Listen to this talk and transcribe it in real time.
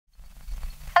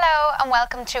Hello and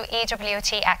welcome to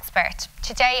EWT Expert.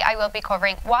 Today I will be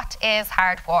covering what is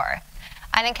hard water.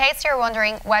 And in case you're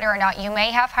wondering whether or not you may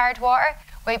have hard water,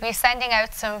 we'll be sending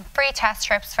out some free test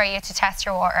strips for you to test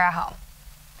your water at home.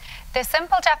 The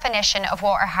simple definition of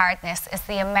water hardness is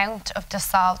the amount of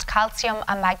dissolved calcium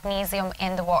and magnesium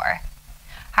in the water.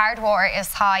 Hard water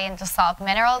is high in dissolved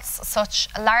minerals,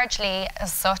 largely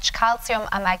calcium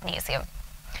and magnesium.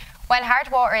 When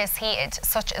hard water is heated,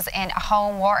 such as in a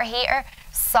home water heater,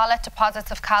 solid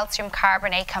deposits of calcium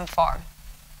carbonate can form.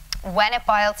 When it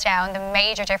boils down, the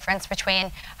major difference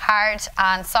between hard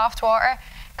and soft water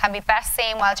can be best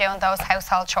seen while doing those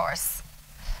household chores.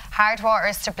 Hard water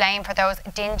is to blame for those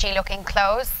dingy looking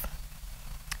clothes,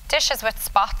 dishes with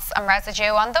spots and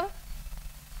residue on them,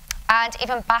 and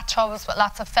even bathtubs with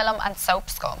lots of film and soap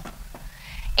scum.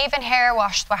 Even hair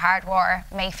washed with hard water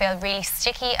may feel really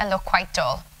sticky and look quite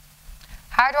dull.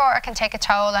 Hard water can take a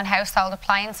toll on household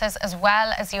appliances as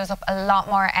well as use up a lot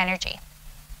more energy.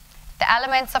 The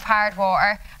elements of hard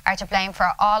water are to blame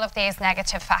for all of these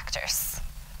negative factors.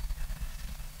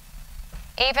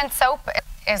 Even soap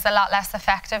is a lot less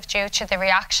effective due to the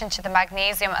reaction to the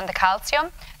magnesium and the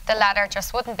calcium. The latter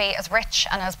just wouldn't be as rich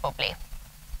and as bubbly.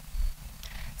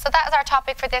 So that is our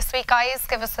topic for this week, guys.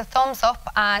 Give us a thumbs up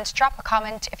and drop a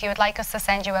comment if you would like us to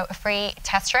send you out a free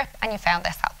test strip and you found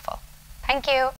this helpful. Thank you.